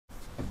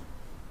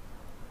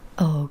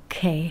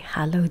Okay,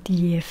 hello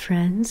dear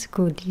friends,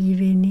 good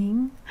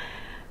evening.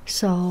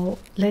 So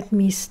let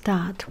me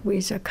start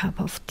with a cup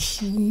of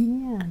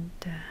tea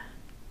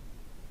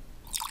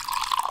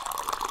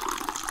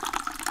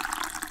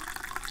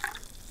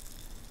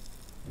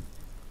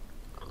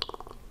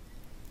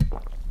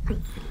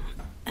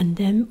and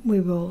then we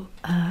will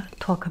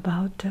talk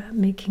about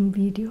making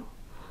video.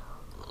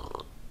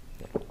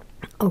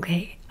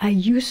 Okay, I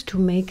used to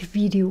make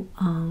video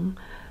on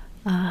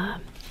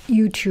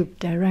YouTube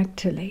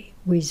directly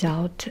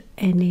without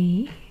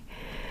any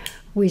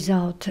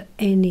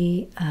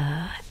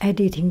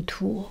editing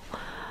tool.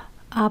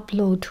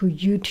 Upload to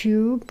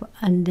YouTube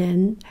and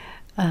then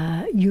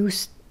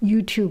use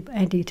YouTube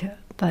editor.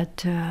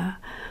 But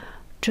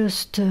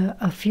just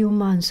a few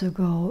months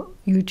ago,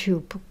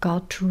 YouTube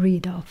got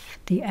rid of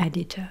the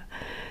editor.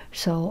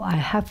 So I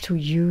have to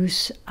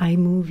use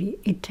iMove.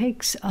 It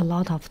takes a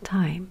lot of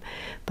time,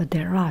 but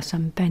there are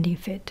some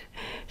benefit.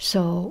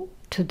 So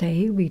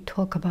today we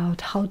talk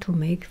about how to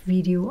make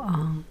video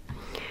on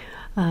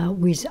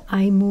with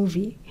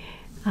iMove,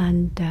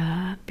 and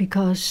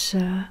because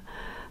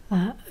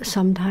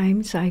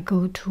sometimes I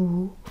go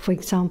to, for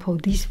example,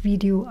 this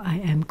video I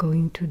am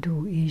going to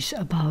do is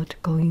about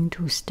going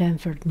to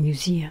Stanford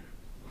Museum.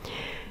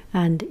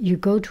 And you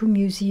go to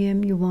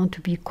museum, you want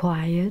to be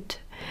quiet,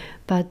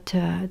 but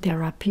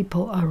there are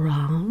people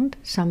around.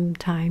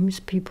 Sometimes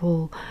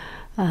people,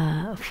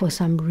 for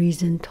some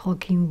reason,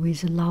 talking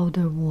with a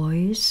louder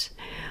voice,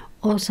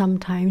 or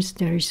sometimes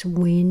there is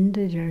wind,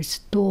 there is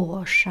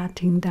door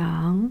shutting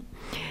down,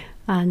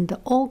 and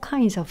all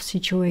kinds of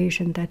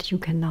situations that you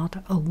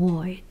cannot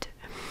avoid.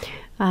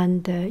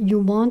 And you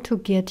want to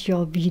get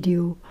your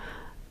video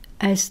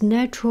as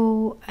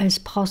natural as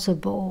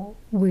possible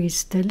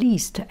with the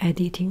least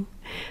editing.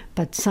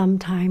 But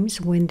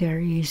sometimes when there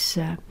is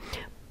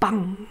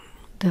bang,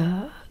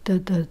 the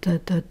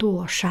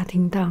door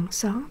shutting down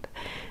sound,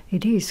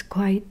 it is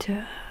quite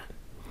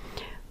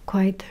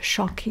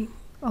shocking.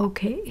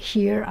 Okay,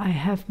 here I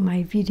have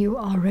my video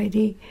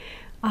already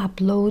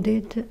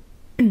uploaded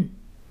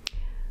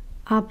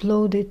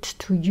uploaded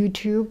to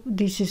YouTube.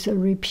 This is a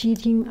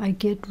repeating. I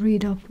get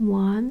rid of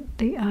one.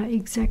 They are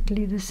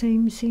exactly the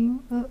same thing.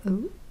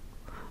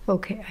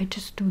 Okay, I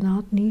just do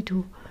not need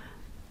to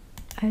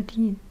add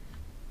in.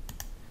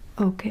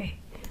 Okay,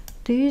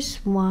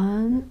 this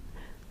one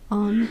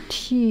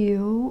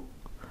until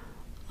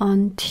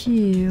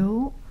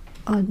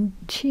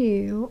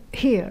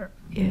here.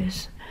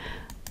 Yes,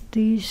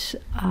 these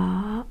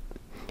are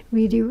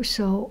videos.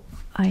 So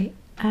I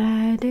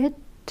added.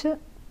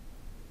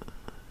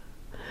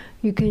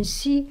 You can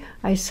see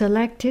I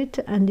select it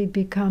and it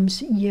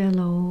becomes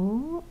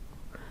yellow,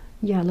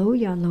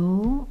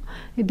 yellow.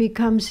 It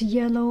becomes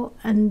yellow,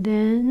 and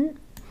then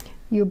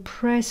you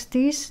press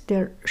this,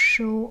 there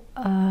show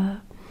an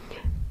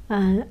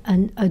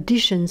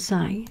addition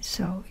sign.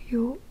 So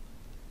you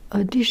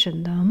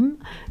addition them,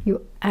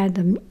 you add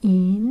them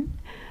in,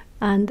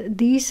 and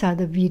these are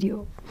the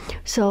video.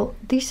 So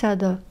these are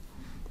the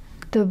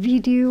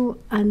video,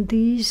 and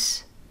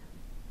these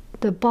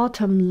the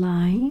bottom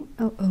line.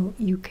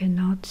 You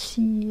cannot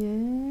see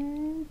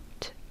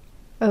it.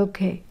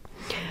 Okay,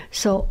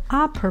 so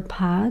upper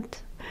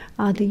part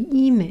are the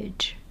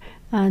image,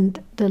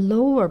 and the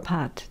lower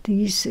part,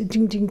 these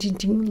ding ding ding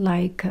ding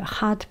like a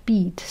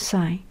heartbeat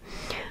sign,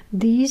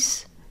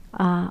 these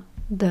are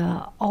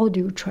the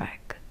audio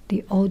track,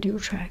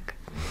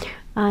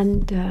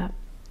 and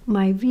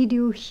my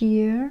video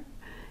here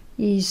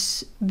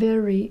is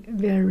very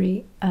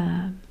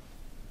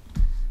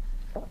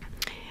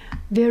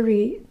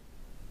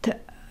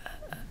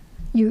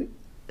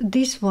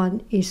this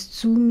one is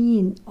zoom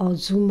in or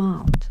zoom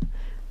out.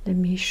 Let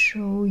me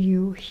show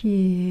you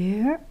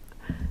here.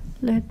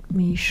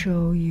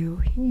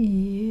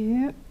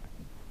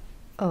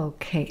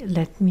 Okay,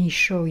 let me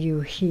show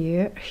you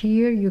here.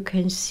 Here you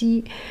can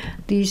see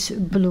this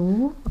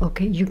blue.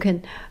 Okay, you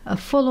can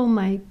follow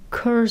my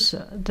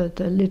cursor, the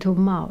little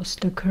mouse,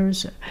 the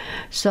cursor.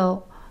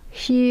 So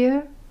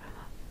here,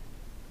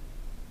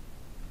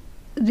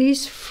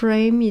 this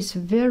frame is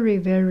very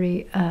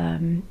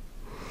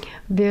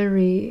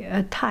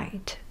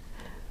tight.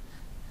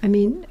 I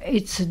mean,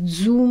 it's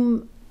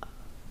zoomed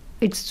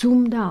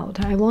out.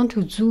 I want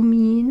to zoom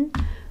in.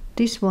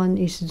 This one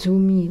is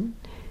zoom in.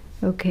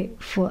 Okay,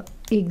 for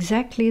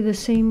exactly the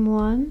same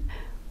one,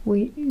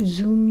 we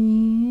zoom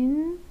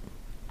in.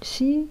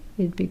 See,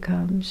 it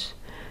becomes,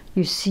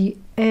 you see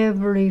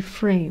every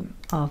frame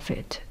of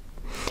it.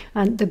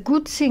 And the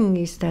good thing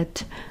is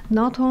that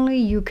not only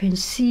you can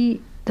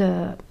see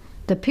the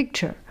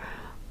picture,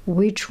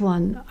 which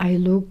one I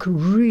look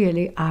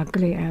really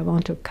ugly, I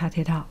want to cut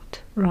it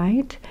out,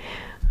 right?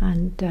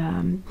 And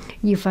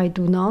if I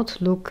do not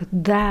look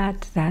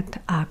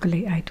that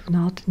ugly, I do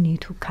not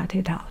need to cut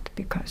it out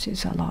because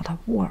it's a lot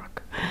of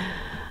work.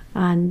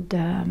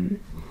 And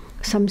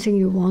something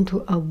you want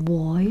to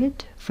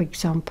avoid. For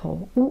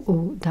example,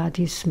 oh, that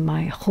is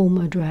my home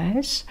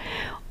address,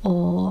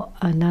 or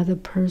another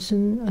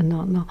person,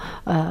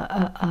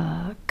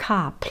 a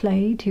car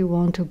plate, you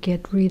want to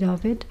get rid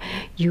of it,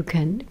 you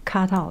can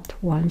cut out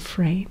one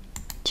frame,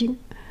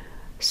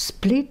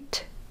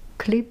 split,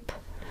 clip,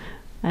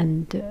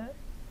 and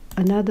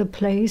another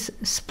place,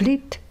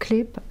 split,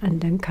 clip,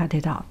 and then cut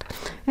it out.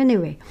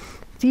 Anyway,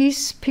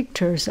 these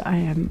pictures I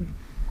am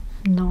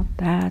not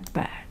that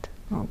bad.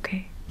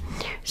 Okay,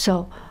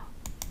 so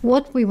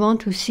what we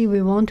want to see,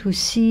 we want to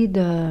see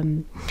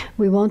the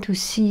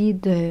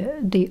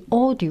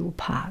audio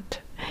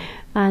part,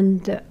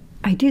 and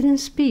I didn't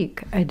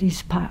speak at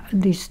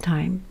this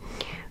time,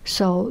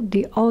 so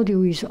the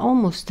audio is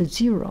almost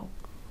 0.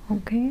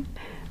 Okay,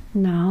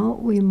 now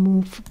we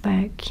move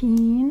back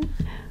in.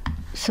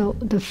 So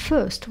the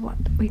first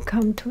one, we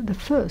come to the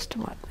first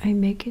one. I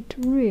make it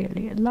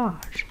really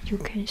large. You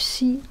can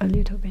see a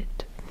little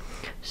bit.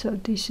 So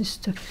this is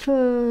the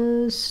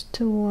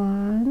first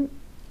one.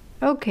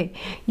 Okay,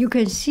 you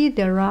can see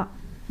there are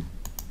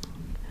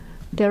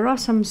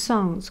some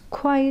sounds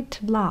quite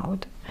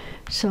loud.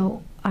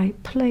 So I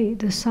play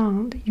the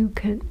sound, you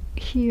can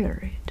hear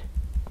it.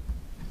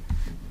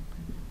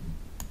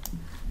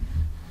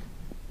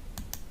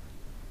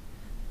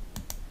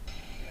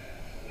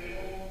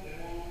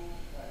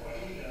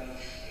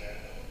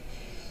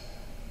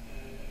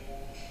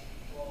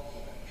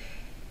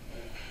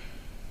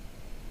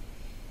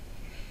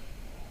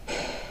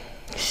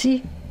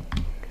 See,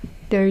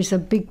 there is a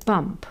big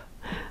bump,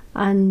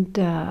 and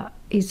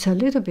it's a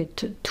little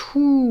bit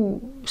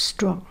too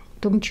strong.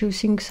 Don't you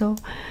think so?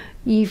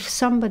 If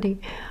somebody,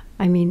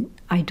 I mean,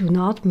 I do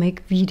not make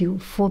video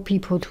for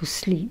people to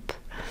sleep,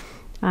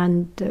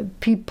 and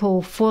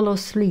people fall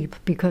asleep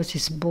because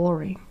it's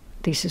boring.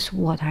 This is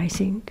what I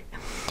think.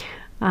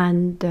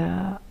 And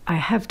I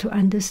have to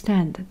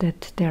understand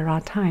that there are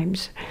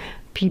times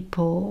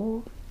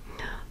people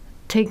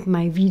take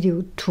my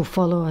video to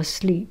fall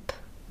asleep,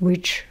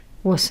 which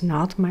was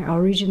not my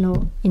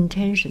original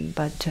intention,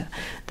 but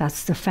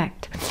that's the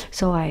fact.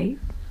 So I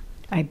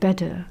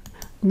better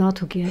not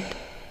to get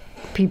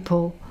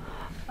people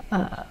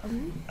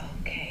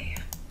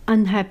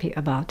unhappy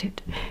about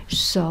it.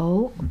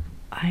 So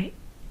I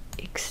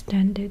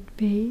extend it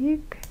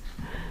big,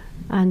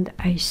 and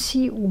I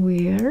see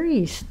where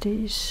is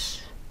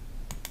this.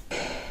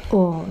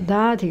 Oh,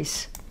 that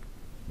is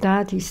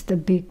the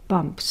big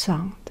bump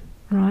sound,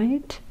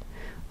 right?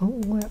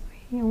 Oh, well,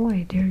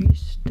 why there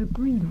is the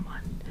green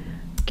one.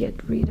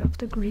 Get rid of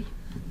the green.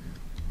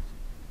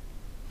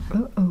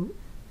 Uh-oh,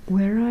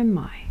 where am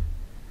I?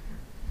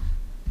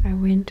 I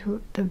went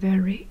to the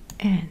very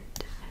end.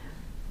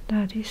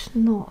 That is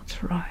not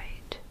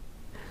right.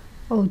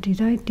 Oh, did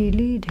I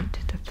delete it,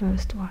 the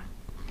first one?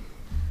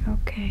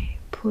 Okay,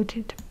 put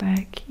it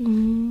back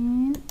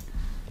in.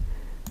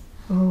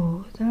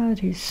 Oh,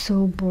 that is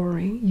so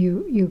boring.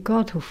 You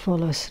got to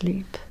fall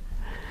asleep.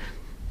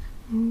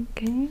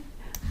 Okay.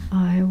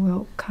 I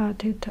will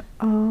cut it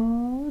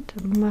out.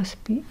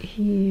 Must be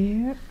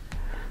here.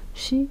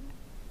 See?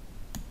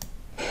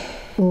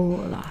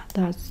 Oh,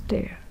 that's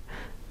there.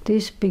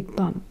 This big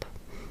bump.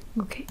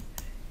 Okay.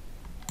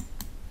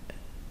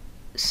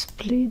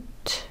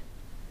 Split.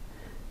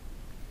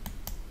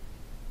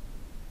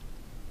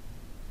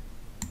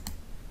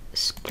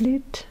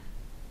 Split,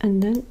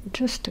 and then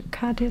just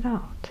cut it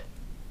out.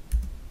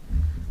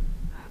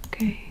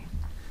 Okay.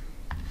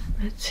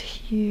 Let's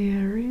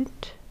hear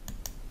it.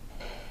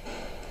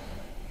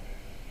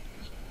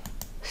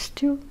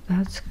 Still,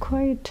 that's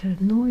quite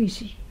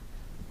noisy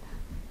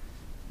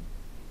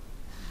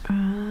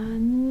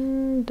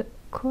and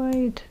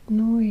quite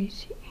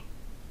noisy.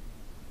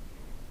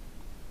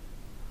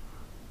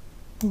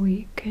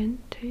 We can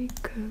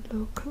take a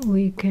look.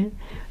 We can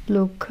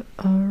look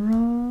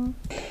around.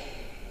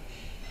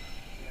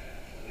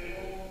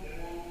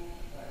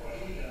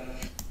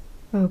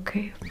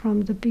 Okay,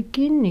 from the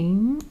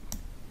beginning,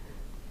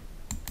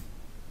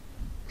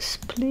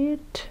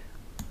 split.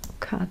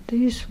 Cut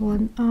this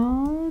one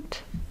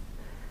out.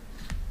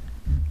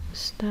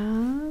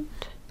 Start.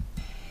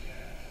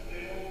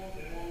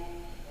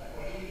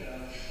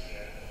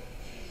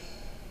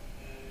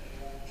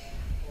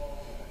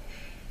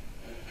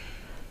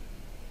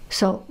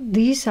 So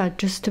these are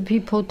just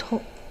people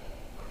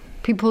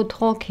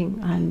talking,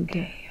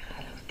 and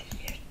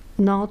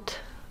not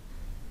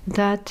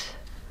that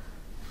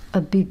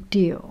a big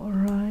deal,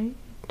 right?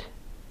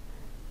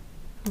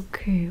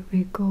 Okay,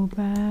 we go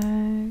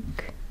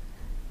back.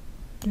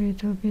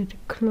 Little bit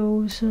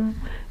closer.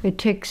 It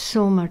takes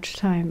so much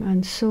time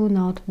and so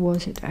not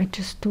worth it. I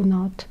just do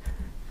not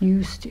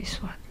use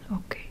this one.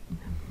 Okay.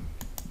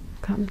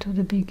 Come to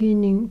the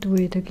beginning, do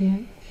it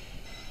again.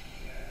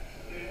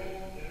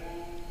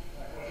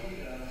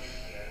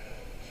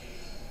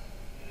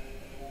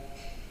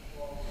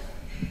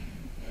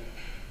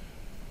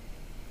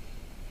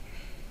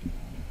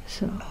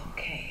 So.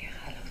 Okay,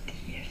 hello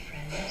dear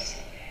friends.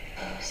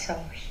 So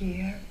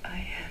here I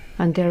am.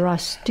 And there are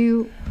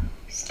still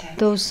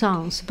those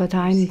sounds, but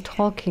I'm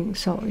talking,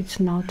 so it's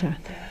not a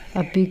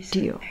big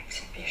deal.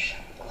 Exhibition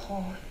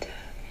called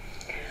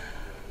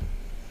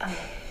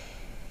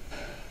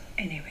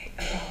anyway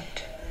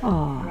about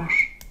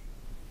Russia.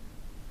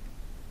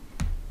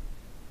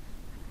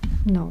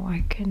 No,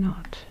 I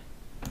cannot.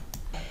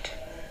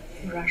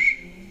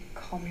 Russian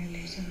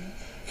communism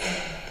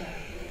and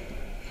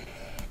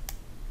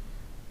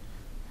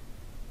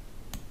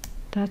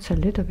that's a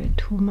little bit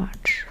too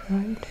much,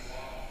 right?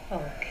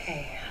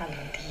 Okay, hello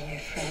dear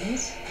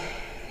friends.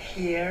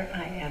 Here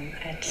I am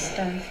at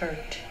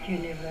Stanford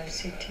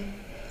University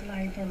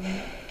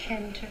Library,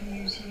 Canton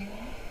Museum.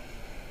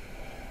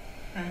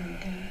 And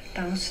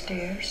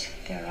downstairs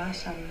there are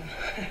some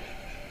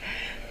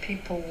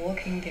people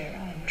walking there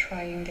and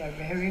trying their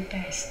very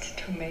best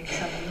to make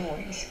some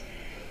noise.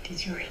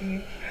 Did you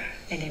hear?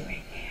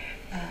 Anyway,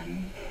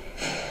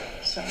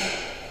 so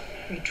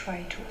we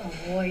try to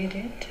avoid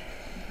it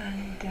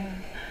and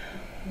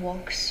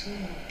walk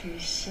through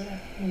this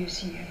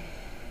museum.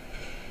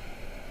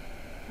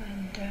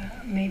 And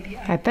maybe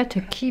I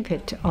better keep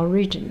it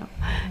original.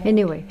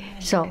 Anyway,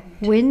 so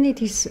when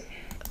it is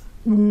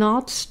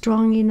not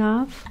strong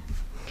enough,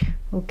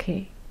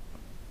 okay,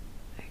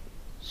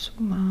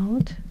 zoom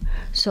out.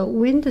 So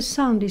when the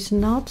sound is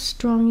not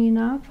strong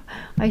enough,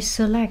 I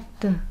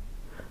select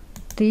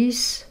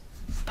this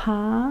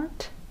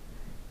part.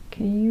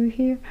 Can you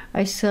hear?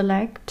 I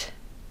select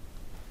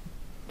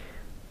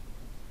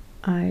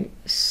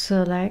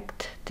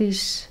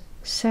this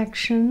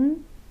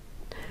section,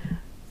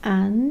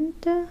 and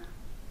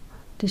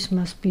this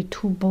must be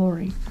too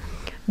boring.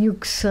 You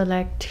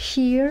select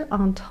here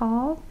on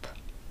top.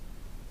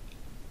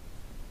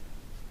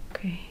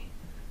 Okay.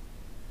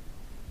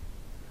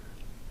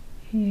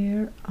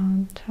 Here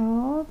on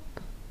top.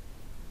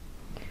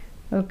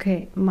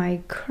 Okay, my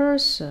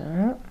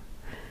cursor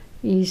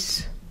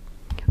is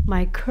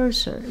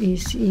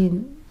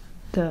in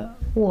the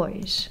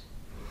voice.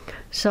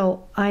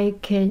 So I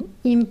can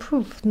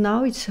improve,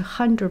 now it's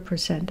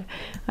 100%.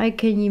 I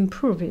can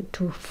improve it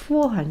to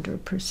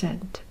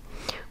 400%.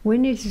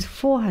 When it is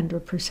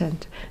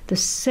 400%, the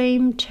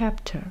same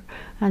chapter,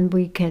 and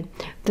we can,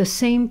 the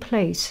same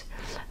place,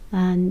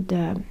 and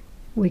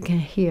we can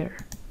hear.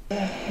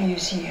 The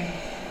museum.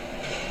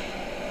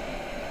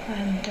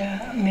 And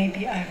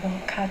maybe I will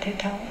cut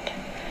it out.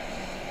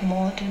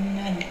 Modern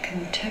and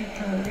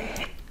contemporary.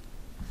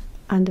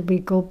 And we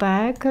go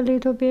back a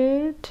little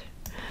bit.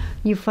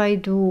 If I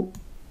do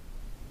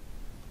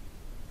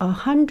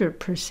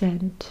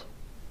 100%,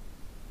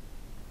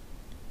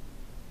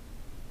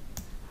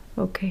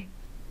 okay,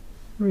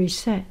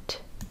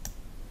 reset,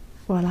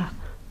 voila,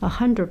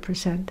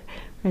 100%,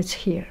 let's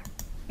hear.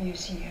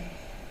 Museum.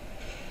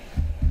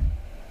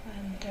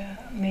 And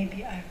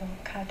maybe I will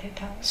cut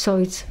it out. So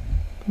it's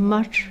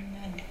much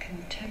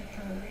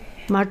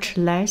much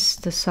less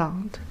the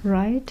sound,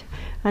 right?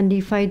 And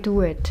if I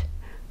do it,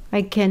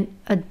 I can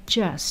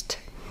adjust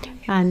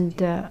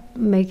and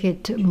make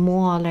it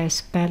more or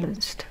less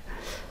balanced.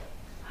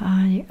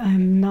 I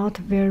am not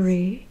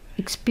very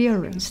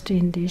experienced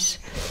in this,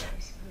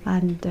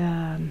 and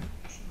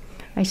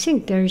I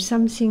think there is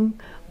something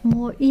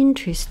more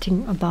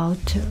interesting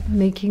about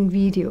making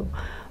video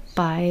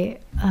by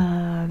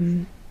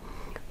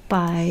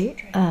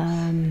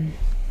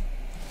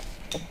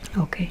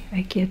okay,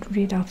 I get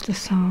rid of the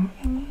sound.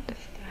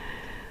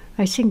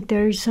 I think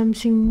there is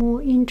something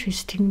more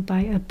interesting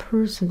by a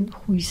person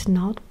who is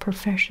not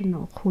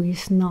professional, who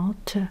is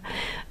not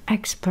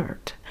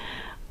expert.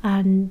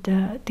 And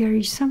there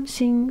is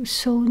something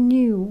so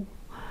new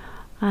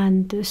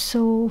and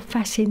so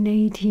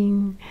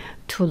fascinating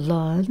to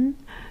learn.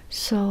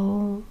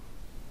 So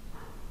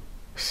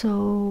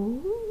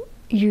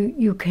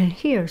you can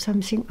hear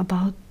something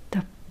about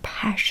the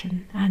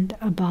passion and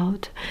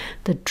about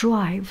the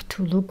drive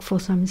to look for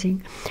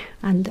something.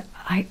 And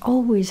I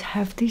always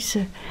have this,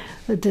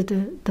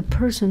 the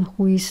person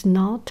who is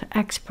not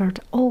expert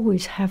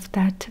always have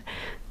that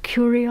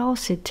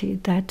curiosity,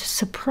 that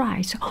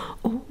surprise.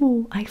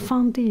 Oh, I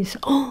found this.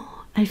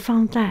 Oh, I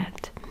found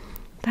that.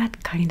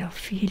 That kind of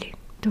feeling.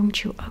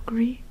 Don't you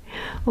agree?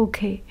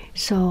 Okay,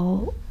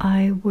 so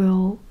I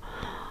will,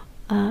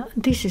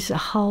 this is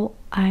how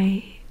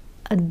I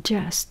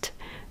adjust.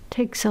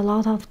 Takes a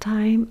lot of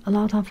time, a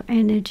lot of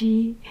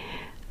energy,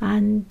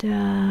 and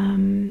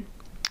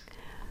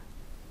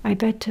I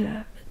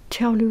better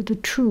tell you the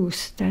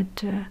truth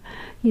that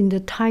in the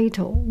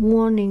title,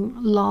 warning,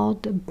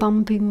 loud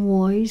bumping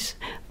voice,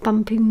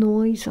 bumping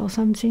noise or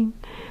something,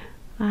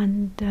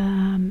 and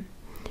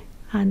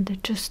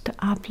just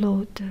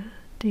upload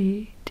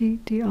the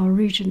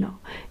original.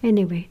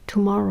 Anyway,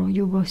 tomorrow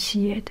you will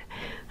see it.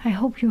 I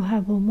hope you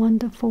have a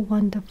wonderful,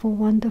 wonderful,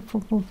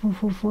 wonderful,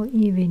 wonderful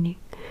evening.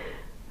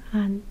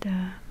 And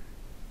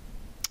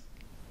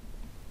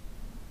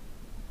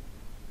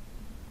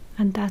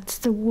that's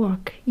the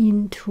work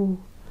into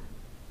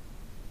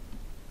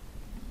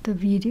the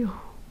video.